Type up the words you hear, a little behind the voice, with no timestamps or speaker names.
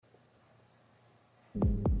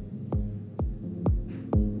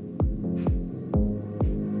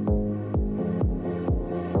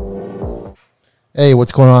Hey,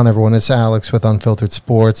 what's going on, everyone? It's Alex with Unfiltered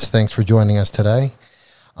Sportz. Thanks for joining us today.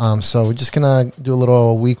 So we're just going to do a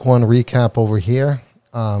little week one recap over here,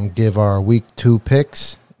 give our week two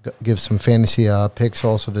picks, give some fantasy picks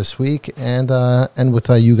also this week, and end with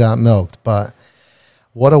You Got Milked. But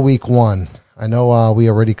what a week one. I know we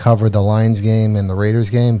already covered the Lions game and the Raiders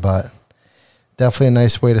game, but definitely a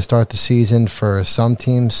nice way to start the season for some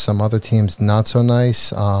teams, some other teams not so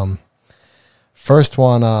nice. First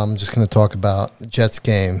one, I'm just going to talk about the Jets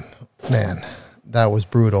game. Man, that was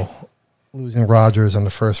brutal. Losing Rodgers on the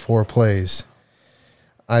first four plays.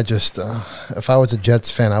 I just, if I was a Jets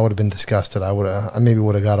fan, I would have been disgusted. I maybe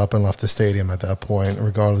would have got up and left the stadium at that point,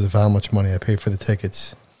 regardless of how much money I paid for the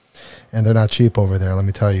tickets. And they're not cheap over there, let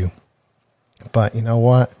me tell you. But you know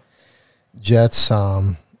what? Jets,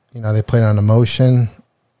 they played on emotion.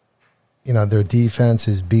 Their defense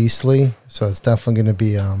is beastly, so it's definitely going to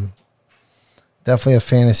be definitely a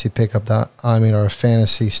fantasy pickup or a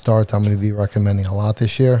fantasy start I'm going to be recommending a lot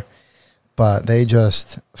this year. But they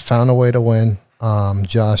just found a way to win.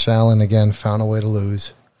 Josh Allen, again, found a way to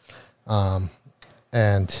lose.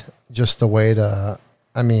 And just the way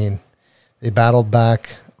they battled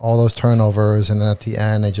back all those turnovers, and then at the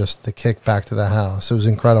end, the kick back to the house. It was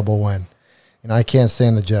an incredible win. I can't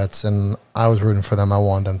stand the Jets, and I was rooting for them. I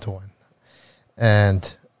wanted them to win.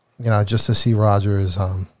 And, just to see Rodgers,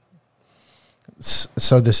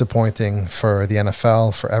 so disappointing for the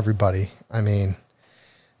NFL, for everybody. I mean,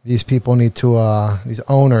 these people need to, these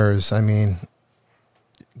owners,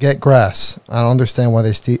 get grass. I don't understand why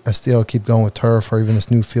they still keep going with turf, or even this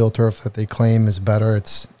new field turf that they claim is better.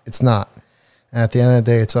 It's not. And at the end of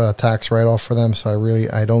the day, it's a tax write-off for them, so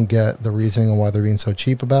I don't get the reasoning on why they're being so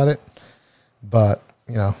cheap about it. But,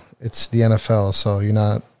 it's the NFL, so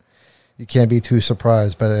you can't be too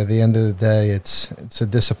surprised. But at the end of the day, it's a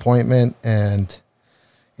disappointment, and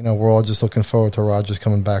we're all just looking forward to Rodgers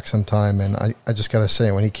coming back sometime. And I just gotta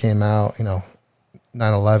say, when he came out,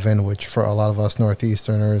 9/11, which for a lot of us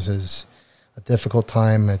Northeasterners is a difficult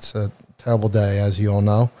time. It's a terrible day, as you all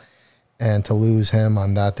know, and to lose him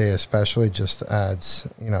on that day especially just adds,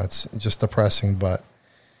 it's just depressing. But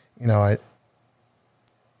he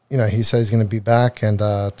says he's going to be back, and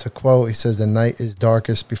to quote, he says, "The night is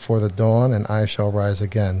darkest before the dawn, and I shall rise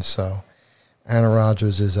again." So Aaron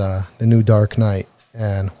Rodgers is the new Dark Knight,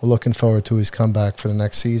 and we're looking forward to his comeback for the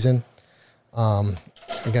next season.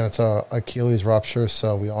 Again, it's a Achilles rupture,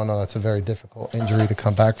 so we all know that's a very difficult injury to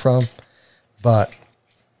come back from. But,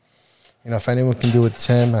 if anyone can do it, it's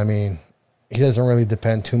him. He doesn't really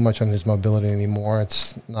depend too much on his mobility anymore.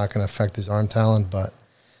 It's not going to affect his arm talent, but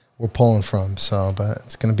we're pulling from. But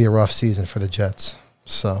it's going to be a rough season for the Jets.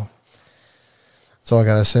 So that's all I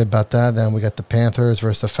got to say about that. Then we got the Panthers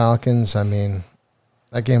versus the Falcons.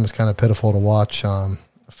 That game was kind of pitiful to watch. The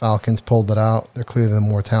Falcons pulled it out. They're clearly the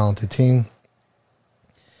more talented team.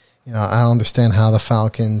 I don't understand how the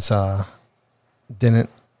Falcons didn't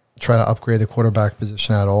try to upgrade the quarterback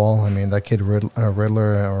position at all. That kid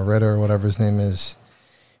Ritter, whatever his name is,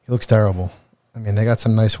 he looks terrible. They got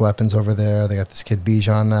some nice weapons over there. They got this kid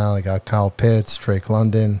Bijan now. They got Kyle Pitts, Drake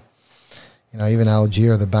London. Even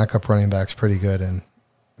Algier, the backup running back's pretty good. And,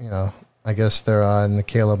 I guess they're in the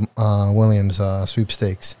Caleb Williams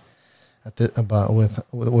sweepstakes. But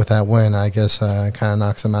with that win, I guess kind of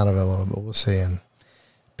knocks them out of it a little bit. We'll see. And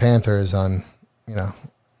Panthers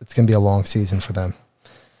it's going to be a long season for them.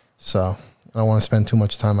 So I don't want to spend too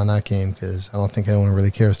much time on that game because I don't think anyone really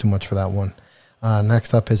cares too much for that one.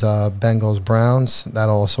 Next up is Bengals-Browns. That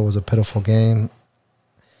also was a pitiful game.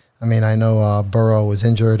 I know Burrow was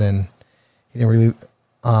injured and he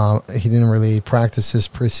didn't really practice his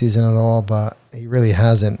preseason at all, but he really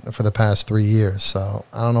hasn't for the past 3 years. So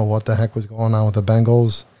I don't know what the heck was going on with the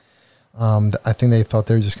Bengals. I think they thought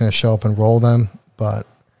they were just going to show up and roll them, but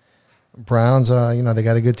Browns, they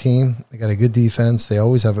got a good team. They got a good defense. They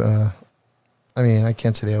always have I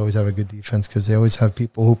can't say they always have a good defense because they always have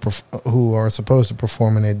people who are supposed to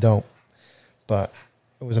perform and they don't. But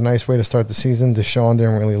it was a nice way to start the season. Deshaun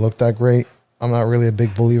didn't really look that great. I'm not really a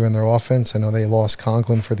big believer in their offense. I know they lost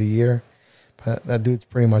Conklin for the year, but that dude's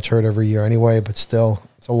pretty much hurt every year anyway, but still,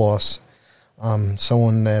 it's a loss.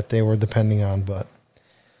 Someone that they were depending on, but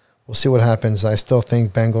we'll see what happens. I still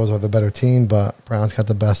think Bengals are the better team, but Browns got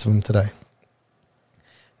the best of them today.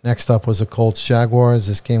 Next up was the Colts-Jaguars.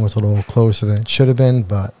 This game was a little closer than it should have been,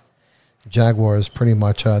 but Jaguars pretty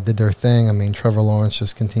much did their thing. Trevor Lawrence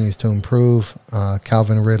just continues to improve.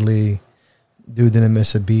 Calvin Ridley, dude didn't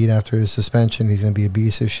miss a beat after his suspension. He's going to be a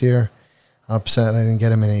beast this year. Upset I didn't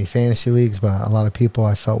get him in any fantasy leagues, but a lot of people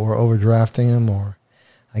I felt were overdrafting him, or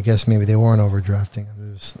I guess maybe they weren't overdrafting him.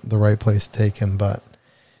 It was the right place to take him, but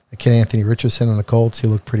the kid Anthony Richardson on the Colts, he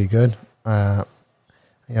looked pretty good.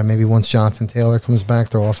 Maybe once Jonathan Taylor comes back,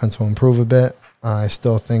 their offense will improve a bit. I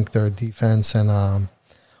still think their defense and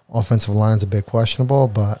offensive line's a bit questionable,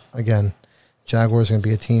 but again, Jaguars are going to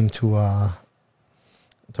be a team to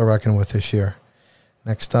reckon with this year.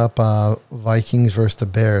 Next up, Vikings versus the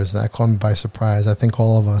Bears. That caught me by surprise. I think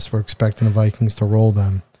all of us were expecting the Vikings to roll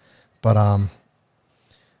them, but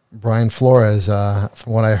Brian Flores,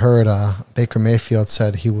 from what I heard, Baker Mayfield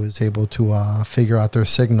said he was able to figure out their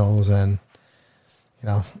signals, and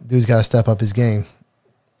dude's got to step up his game.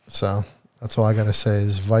 So that's all I got to say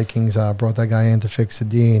is Vikings brought that guy in to fix the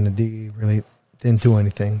D, and the D really didn't do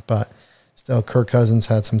anything. But still, Kirk Cousins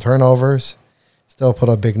had some turnovers, still put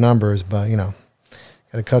up big numbers, but, got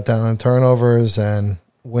to cut down on turnovers and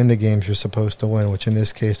win the games you're supposed to win, which in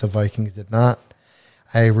this case the Vikings did not.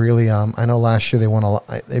 I really, I know last year they won a lot.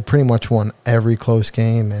 They pretty much won every close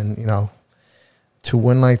game, and, to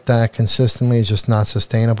win like that consistently is just not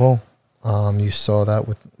sustainable. You saw that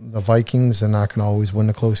with the Vikings. They're not going to always win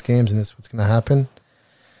the close games, and this is what's going to happen.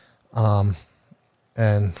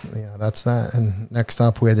 That's that. And next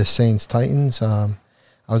up, we had the Saints-Titans. I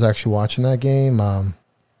was actually watching that game.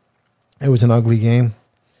 It was an ugly game.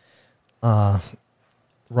 Ryan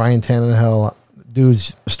Tannehill,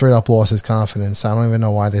 dude's straight up lost his confidence. I don't even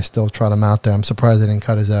know why they still trot him out there. I'm surprised they didn't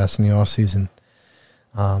cut his ass in the offseason.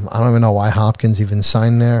 I don't even know why Hopkins even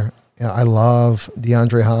signed there. I love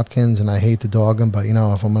DeAndre Hopkins, and I hate to dog him, but,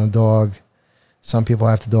 if I'm going to dog, some people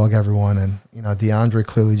have to dog everyone. And, DeAndre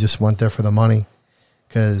clearly just went there for the money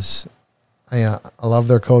because I love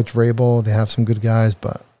their coach, Vrabel. They have some good guys,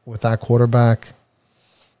 but with that quarterback,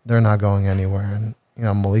 they're not going anywhere. And,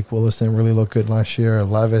 Malik Willis didn't really look good last year.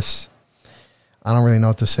 Levis, I don't really know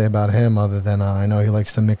what to say about him other than I know he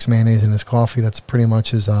likes to mix mayonnaise in his coffee. That's pretty much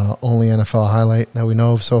his only NFL highlight that we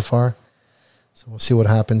know of so far. So we'll see what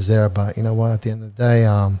happens there. But you know what? At the end of the day,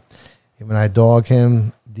 when I dog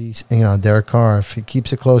him, Derek Carr, if he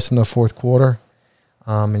keeps it close in the fourth quarter,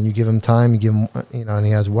 and you give him time, you give him, and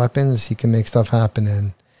he has weapons, he can make stuff happen.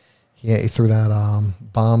 And he threw that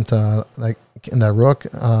bomb to that rook,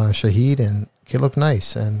 Shaheed, and he looked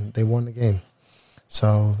nice, and they won the game.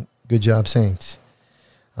 So good job, Saints.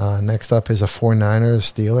 Next up is a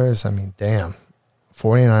 49ers Steelers. I mean, damn,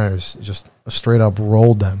 49ers just straight up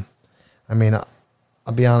rolled them. I mean,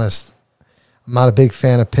 I'll be honest, I'm not a big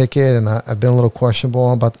fan of Pickett, and I've been a little questionable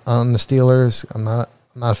on the Steelers. I'm not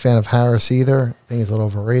a fan of Harris either. I think he's a little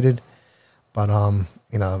overrated. But,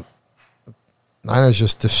 Niners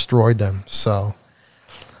just destroyed them. So,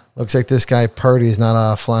 looks like this guy Purdy is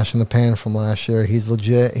not a flash in the pan from last year. He's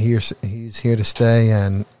legit. He's here to stay,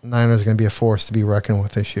 and Niners are going to be a force to be reckoned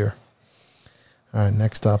with this year. All right,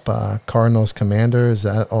 next up, Cardinals Commanders.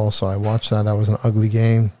 That also, I watched that. That was an ugly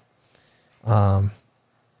game. I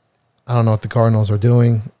don't know what the Cardinals are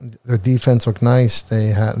doing. Their defense looked nice.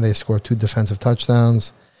 They scored 2 defensive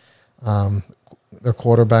touchdowns. Their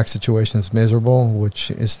quarterback situation is miserable, which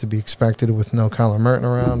is to be expected with no Kyler Merton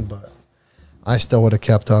around. But I still would have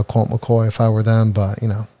kept Colt McCoy if I were them. But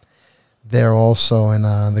they're also in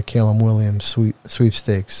the Caleb Williams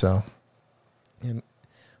sweepstakes. So in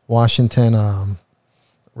Washington,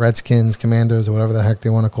 Redskins, Commanders, or whatever the heck they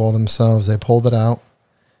want to call themselves, they pulled it out.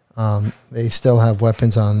 They still have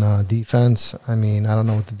weapons on defense. I mean, I don't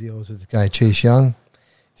know what the deal is with this guy, Chase Young.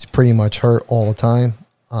 He's pretty much hurt all the time.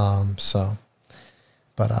 We'll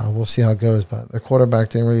see how it goes. But their quarterback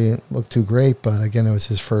didn't really look too great. But again, it was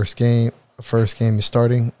his first game he's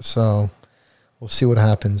starting. So we'll see what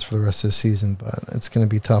happens for the rest of the season. But it's going to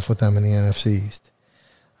be tough with them in the NFC East.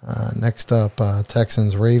 Next up,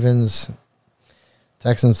 Texans, Ravens.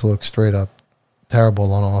 Texans look straight up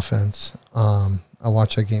terrible on offense. I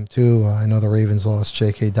watched that game too. I know the Ravens lost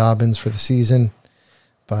J.K. Dobbins for the season,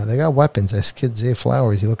 but they got weapons. This kid, Zay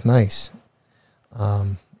Flowers, he looked nice.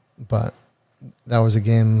 But that was a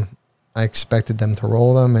game I expected them to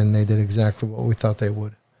roll them, and they did exactly what we thought they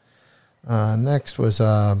would. Next was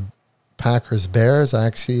Packers-Bears. I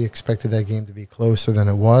actually expected that game to be closer than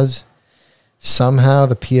it was. Somehow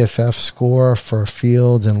the PFF score for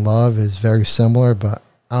Fields and Love is very similar, but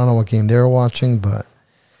I don't know what game they were watching, but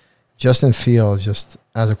Justin Fields, just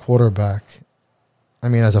as a quarterback, I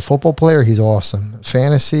mean, as a football player, he's awesome.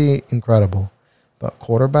 Fantasy, incredible. But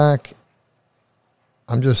quarterback,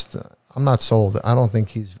 I'm not sold. I don't think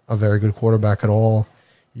he's a very good quarterback at all.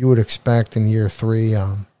 You would expect in year 3,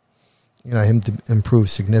 him to improve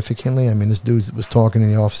significantly. I mean, this dude was talking in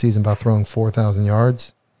the offseason about throwing 4,000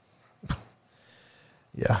 yards.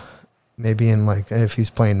 Yeah, maybe if he's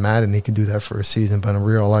playing Madden, he could do that for a season, but in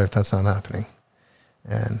real life, that's not happening.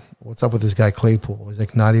 And what's up with this guy Claypool? He's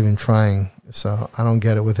like not even trying. So I don't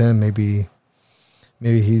get it with him. Maybe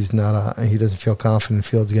he's not. He doesn't feel confident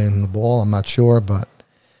Fields getting him the ball. I'm not sure, but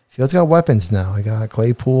Fields got weapons now. I got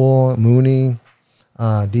Claypool, Mooney,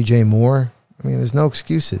 DJ Moore. I mean, there's no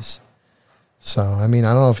excuses. So, I mean,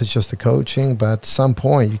 I don't know if it's just the coaching, but at some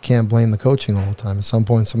point, you can't blame the coaching all the time. At some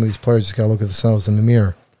point, some of these players just got to look at themselves in the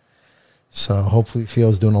mirror. So, hopefully,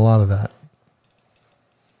 Fields doing a lot of that.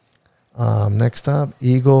 Next up,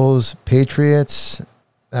 Eagles, Patriots.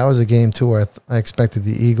 That was a game, too, where I expected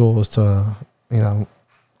the Eagles to,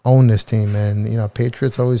 own this team. And,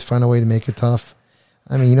 Patriots always find a way to make it tough.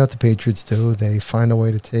 I mean, you know what the Patriots do. They find a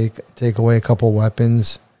way to take away a couple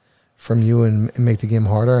weapons from you and make the game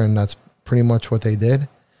harder, and that's pretty much what they did.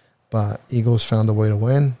 But Eagles found a way to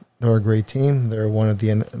win. They're a great team.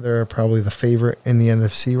 They're probably the favorite in the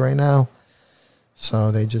NFC right now.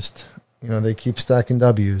 So they just, they keep stacking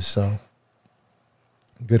W's. So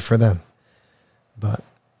good for them. But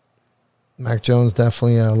Mac Jones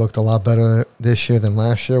definitely looked a lot better this year than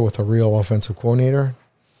last year with a real offensive coordinator.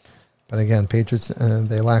 But again, Patriots,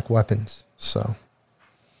 they lack weapons. So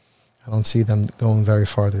I don't see them going very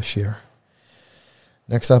far this year.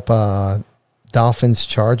 Next up, Dolphins,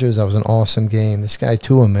 Chargers. That was an awesome game. This guy,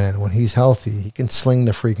 Tua, man, when he's healthy, he can sling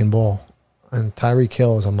the freaking ball. And Tyreek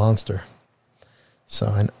Hill is a monster.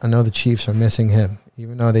 So I know the Chiefs are missing him.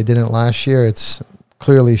 Even though they didn't last year, it's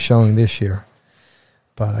clearly showing this year.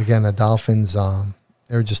 But again, the Dolphins,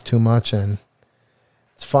 they're just too much. And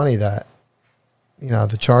it's funny that,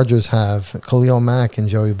 the Chargers have Khalil Mack and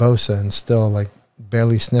Joey Bosa and still,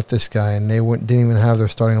 barely sniffed this guy. And they didn't even have their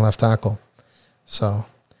starting left tackle. So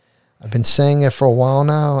I've been saying it for a while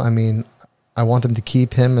now. I mean, I want them to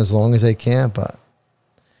keep him as long as they can, but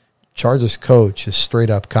Chargers coach is straight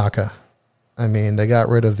up caca. I mean, they got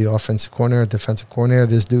rid of the offensive coordinator, defensive coordinator.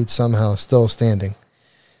 This dude somehow still standing.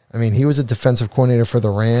 I mean, he was a defensive coordinator for the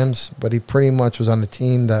Rams, but he pretty much was on a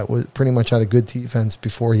team that was pretty much had a good defense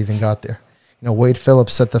before he even got there. Wade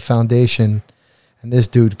Phillips set the foundation, and this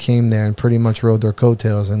dude came there and pretty much rode their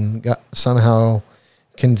coattails and got somehow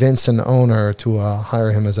convinced an owner to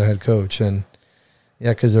hire him as a head coach. And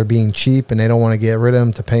yeah, because they're being cheap and they don't want to get rid of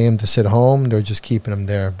him to pay him to sit home. They're just keeping him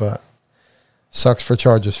there. But sucks for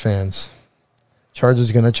Chargers fans.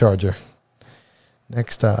 Chargers going to Charger.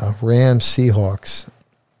 Next, Rams, Seahawks.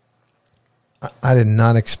 I did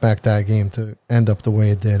not expect that game to end up the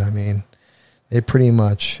way it did. I mean, they pretty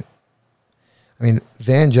much...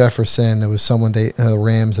 Van Jefferson, it was someone the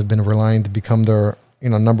Rams have been relying to become their,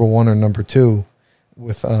 number one or number two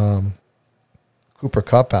with Cooper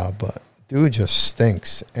Kupp out, but dude just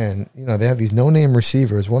stinks. And, they have these no-name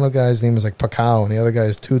receivers. One of the guys' name is Pakau, and the other guy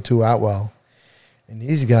is Tutu Atwell. And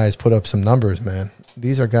these guys put up some numbers, man.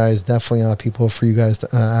 These are guys definitely people for you guys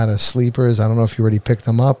to add as sleepers. I don't know if you already picked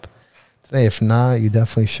them up today. If not, you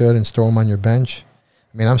definitely should and store them on your bench.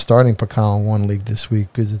 I'm starting Pakal in one league this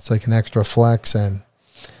week because it's like an extra flex, and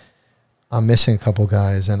I'm missing a couple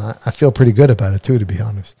guys, and I feel pretty good about it too, to be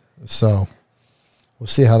honest. So we'll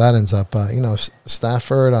see how that ends up.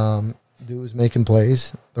 Stafford, dude was making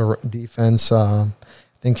plays. The defense, I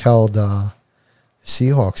think, held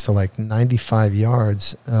Seahawks to 95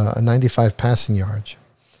 yards, 95 passing yards.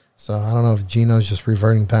 So I don't know if Geno's just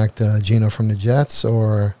reverting back to Geno from the Jets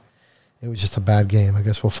or it was just a bad game. I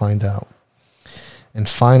guess we'll find out. And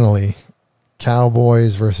finally,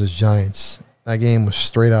 Cowboys versus Giants. That game was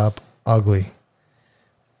straight up ugly.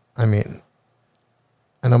 I mean,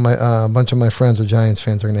 I know a bunch of my friends are Giants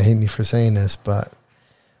fans are going to hate me for saying this, but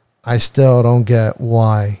I still don't get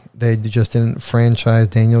why they just didn't franchise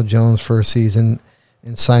Daniel Jones for a season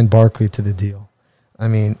and sign Barkley to the deal. I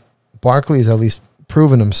mean, Barkley's at least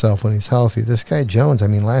proven himself when he's healthy. This guy Jones,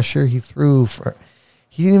 last year he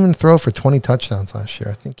didn't even throw for 20 touchdowns last year.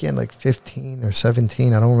 I think he had 15 or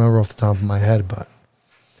 17. I don't remember off the top of my head, but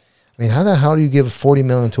how the hell do you give $40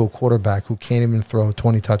 million to a quarterback who can't even throw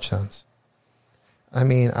 20 touchdowns? I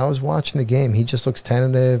was watching the game. He just looks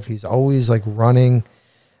tentative. He's always running.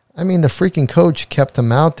 The freaking coach kept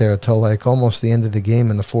him out there till almost the end of the game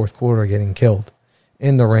in the fourth quarter, getting killed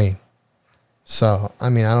in the rain. So, I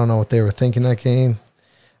don't know what they were thinking that game.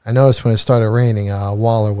 I noticed when it started raining,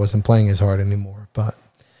 Waller wasn't playing as hard anymore, but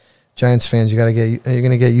Giants fans, you're going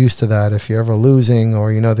to get used to that. If you're ever losing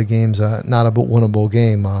or the game's not a winnable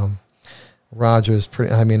game,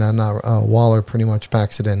 Waller pretty much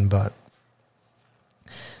packs it in. But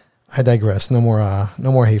I digress. No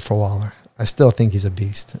more hate for Waller. I still think he's a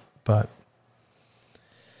beast, but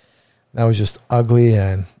that was just ugly.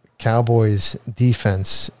 And Cowboys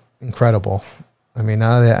defense incredible.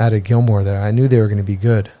 Now they added Gilmore there. I knew they were going to be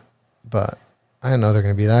good, but I didn't know they're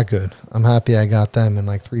going to be that good. I'm happy I got them in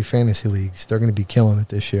like 3 fantasy leagues. They're going to be killing it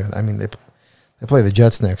this year. I mean, they play the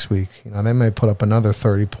Jets next week. You know, they may put up another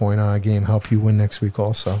 30-point game, help you win next week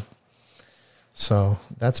also. So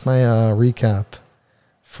that's my recap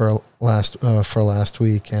for last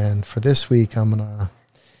week. And for this week, I'm going to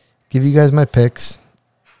give you guys my picks.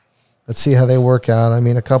 Let's see how they work out. I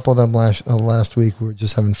mean, a couple of them last week we were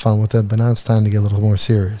just having fun with it, but now it's time to get a little more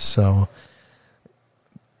serious. So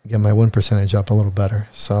get my win percentage up a little better.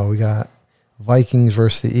 So we got Vikings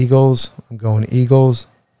versus the Eagles. I'm going Eagles.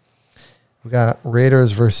 We got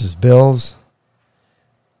Raiders versus Bills.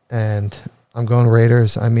 And I'm going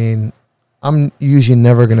Raiders. I mean, I'm usually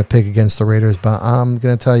never going to pick against the Raiders, but I'm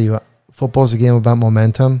going to tell you, football's a game about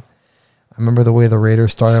momentum. I remember the way the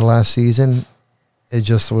Raiders started last season. It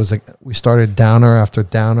just was like we started downer after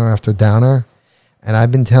downer after downer. And I've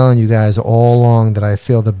been telling you guys all along that I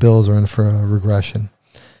feel the Bills are in for a regression.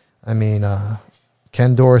 I mean,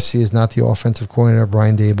 Ken Dorsey is not the offensive coordinator.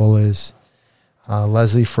 Brian Dable is.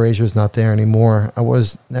 Leslie Frazier is not there anymore. I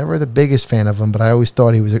was never the biggest fan of him, but I always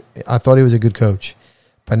thought he was. I thought he was a good coach.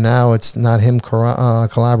 But now it's not him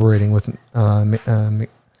collaborating with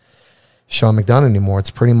Sean McDonough anymore.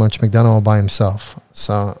 It's pretty much McDonough all by himself.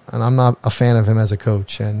 So, and I'm not a fan of him as a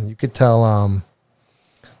coach. And you could tell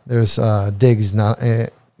there's Diggs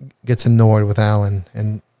gets annoyed with Allen,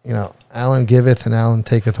 and you know Allen giveth and Allen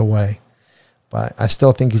taketh away. But I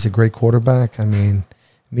still think he's a great quarterback. I mean,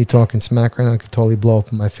 me talking smack right now could totally blow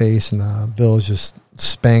up in my face, and the Bills just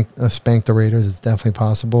spanked the Raiders. It's definitely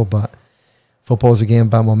possible, but football is a game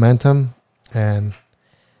about momentum, and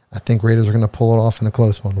I think Raiders are going to pull it off in a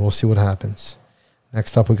close one. We'll see what happens.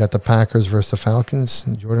 Next up, we got the Packers versus the Falcons.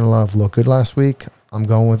 Jordan Love looked good last week. I'm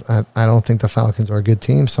going with. I don't think the Falcons are a good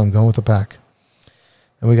team, so I'm going with the Pack.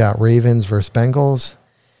 Then we got Ravens versus Bengals.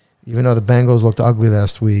 Even though the Bengals looked ugly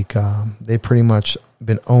last week, they pretty much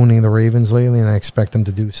been owning the Ravens lately, and I expect them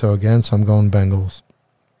to do so again, so I'm going Bengals.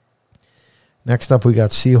 Next up, we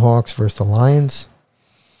got Seahawks versus the Lions.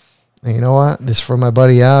 And you know what? This is for my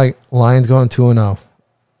buddy Al. Lions going 2-0.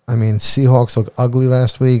 I mean, Seahawks look ugly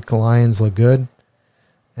last week. The Lions look good.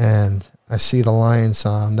 And I see the Lions,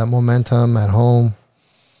 that momentum at home.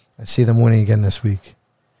 I see them winning again this week.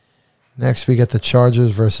 Next, we get the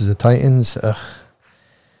Chargers versus the Titans.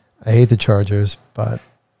 I hate the Chargers, but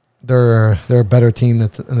they're a better team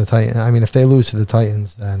than the Titans. I mean, if they lose to the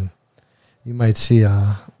Titans, then you might see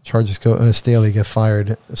Chargers Staley get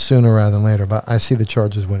fired sooner rather than later. But I see the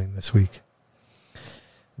Chargers winning this week.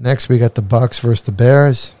 Next, we got the Bucks versus the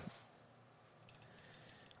Bears.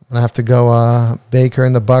 I'm gonna have to go Baker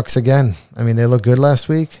and the Bucks again. I mean, they looked good last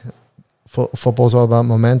week. Football's all about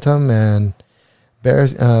momentum, and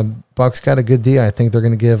Bucks got a good D. I think they're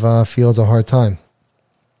going to give Fields a hard time.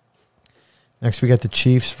 Next, we got the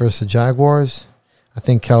Chiefs versus the Jaguars. I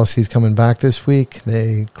think Kelsey's coming back this week.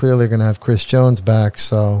 They clearly are going to have Chris Jones back.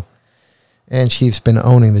 And Chiefs been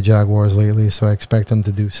owning the Jaguars lately, so I expect them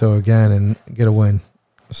to do so again and get a win.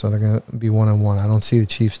 So they're going to be 1-1. I don't see the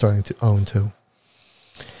Chiefs starting to own too.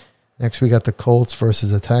 Next, we got the Colts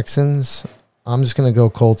versus the Texans. I'm just going to go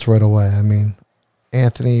Colts right away. I mean,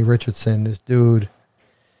 Anthony Richardson, this dude,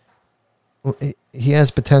 he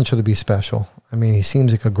has potential to be special. I mean, he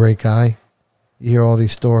seems like a great guy. You hear all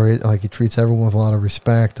these stories, like he treats everyone with a lot of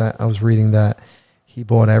respect. I was reading that he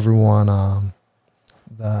bought everyone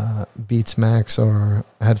the Beats Max or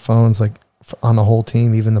headphones, like on the whole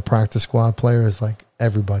team, even the practice squad players, like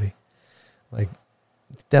everybody. Like,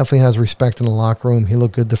 definitely has respect in the locker room. He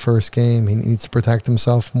looked good the first game. He needs to protect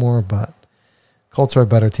himself more, but Colts are a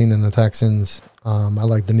better team than the Texans. I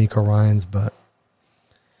like DeMeco Ryans, but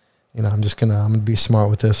you know, I'm gonna be smart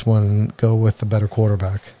with this one and go with the better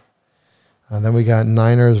quarterback. Then we got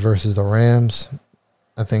Niners versus the Rams.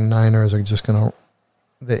 I think Niners are just gonna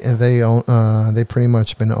they pretty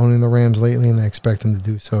much been owning the Rams lately, and I expect them to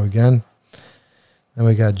do so again. Then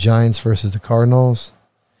we got Giants versus the Cardinals.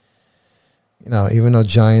 You know, even though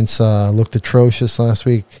Giants looked atrocious last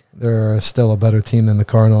week, they're still a better team than the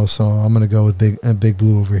Cardinals, so I'm going to go with Big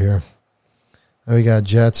Blue over here. Then we got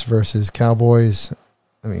Jets versus Cowboys.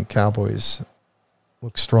 I mean, Cowboys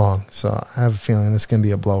look strong, so I have a feeling this can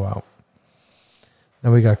be a blowout.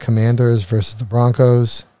 Then we got Commanders versus the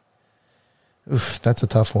Broncos. Oof, that's a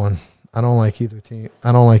tough one. I don't like either team,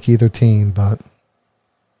 but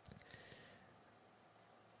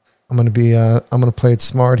I'm gonna play it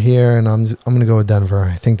smart here, and I'm gonna go with Denver.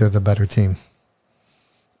 I think they're the better team.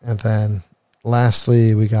 And then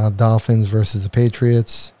lastly, we got Dolphins versus the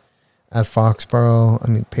Patriots at Foxborough. I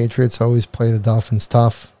mean, Patriots always play the Dolphins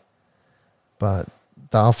tough, but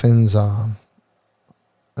Dolphins,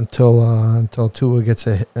 until Tua gets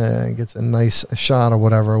a nice shot or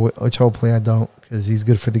whatever, which hopefully I don't, because he's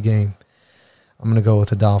good for the game. I'm gonna go with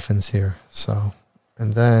the Dolphins here. So,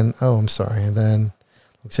 and then and then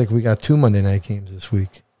looks like we got 2 Monday night games this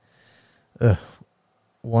week.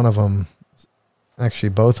 One of them, actually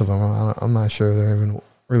both of them, I'm not sure they're even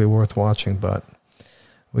really worth watching, but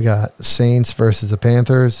we got Saints versus the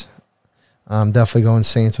Panthers. I'm definitely going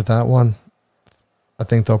Saints with that one. I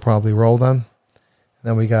think they'll probably roll them.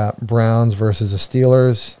 Then we got Browns versus the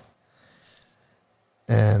Steelers.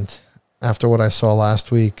 And after what I saw last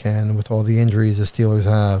week and with all the injuries the Steelers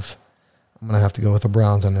have, I'm going to have to go with the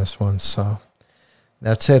Browns on this one. So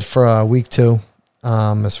that's it for week 2.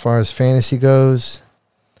 As far as fantasy goes,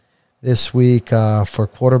 this week for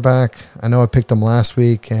quarterback, I know I picked him last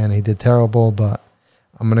week and he did terrible, but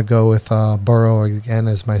I'm going to go with Burrow again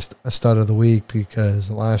as my stud of the week,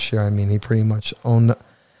 because last year, he pretty much owned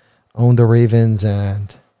the Ravens,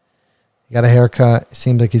 and he got a haircut.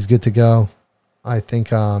 Seems like he's good to go. I think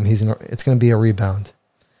it's going to be a rebound.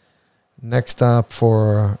 Next up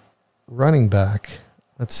for running back,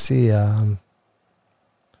 let's see. I'm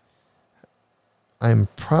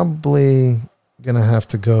probably going to have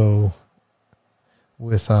to go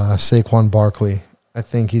with Saquon Barkley. I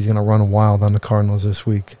think he's going to run wild on the Cardinals this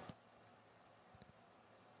week.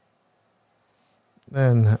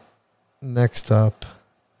 Then next up,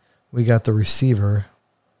 we got the receiver.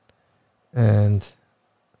 And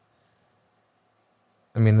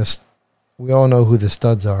we all know who the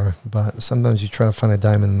studs are, but sometimes you try to find a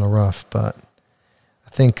diamond in the rough. But I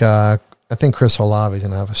think Chris Olave is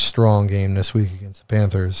going to have a strong game this week against the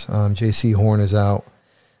Panthers. J.C. Horn is out,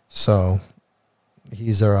 so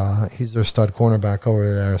he's their stud cornerback over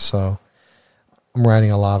there. So I'm riding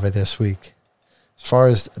Olave this week. As far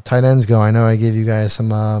as tight ends go, I know I gave you guys some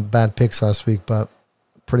bad picks last week, but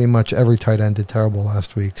pretty much every tight end did terrible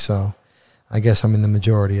last week. So I guess I'm in the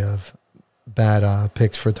majority of bad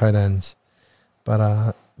picks for tight ends.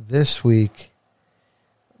 But this week,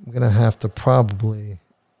 I'm going to have to probably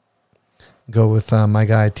go with my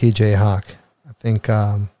guy TJ Hawk. I think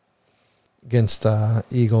against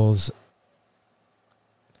Eagles,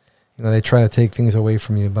 they try to take things away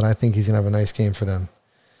from you, but I think he's going to have a nice game for them.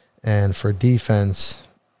 And for defense,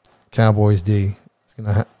 Cowboys D,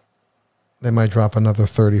 they might drop another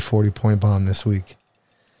 30, 40-point bomb this week.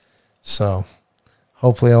 So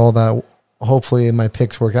hopefully my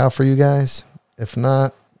picks work out for you guys. If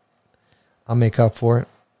not, I'll make up for it.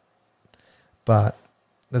 But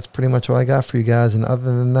that's pretty much all I got for you guys. And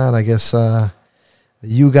other than that, I guess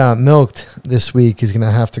you got milked this week is going to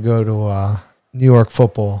have to go to New York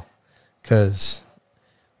football, because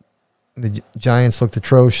the Giants looked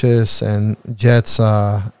atrocious, and Jets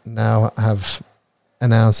now have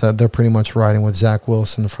announced that they're pretty much riding with Zach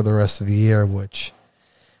Wilson for the rest of the year, which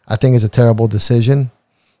I think is a terrible decision.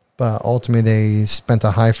 But ultimately, they spent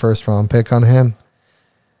a high first-round pick on him.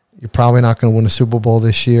 You're probably not going to win a Super Bowl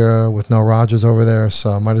this year with no Rodgers over there,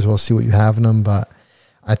 so might as well see what you have in him. But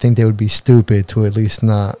I think they would be stupid to at least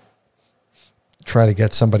not try to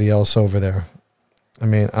get somebody else over there.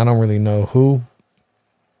 I don't really know who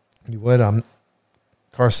you would.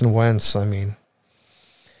 Carson Wentz,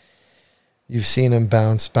 you've seen him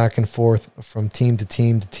bounce back and forth from team to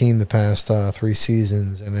team to team the past 3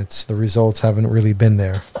 seasons, and the results haven't really been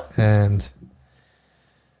there. And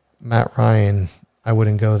Matt Ryan, I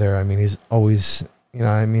wouldn't go there. He's always,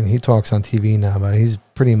 he talks on TV now, but he's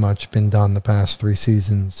pretty much been done the past 3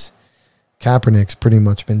 seasons. Kaepernick's pretty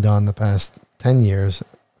much been done the past 10 years.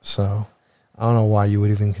 So I don't know why you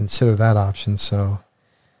would even consider that option. So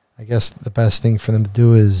I guess the best thing for them to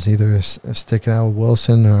do is either stick it out with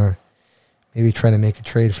Wilson or maybe try to make a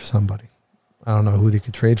trade for somebody. I don't know who they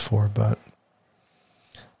could trade for, but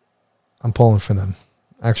I'm pulling for them.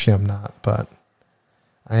 Actually, I'm not, but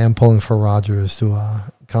I am pulling for Rodgers to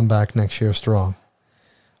come back next year strong.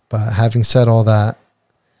 But having said all that,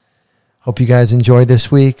 hope you guys enjoyed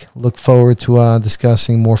this week. Look forward to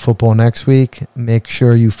discussing more football next week. Make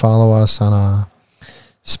sure you follow us on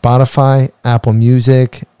Spotify, Apple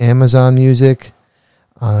Music, Amazon Music,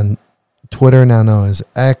 on Twitter, now known as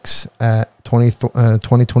X, at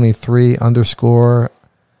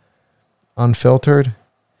 2023_Unfiltered.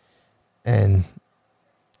 And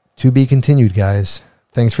to be continued, guys.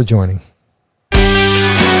 Thanks for joining.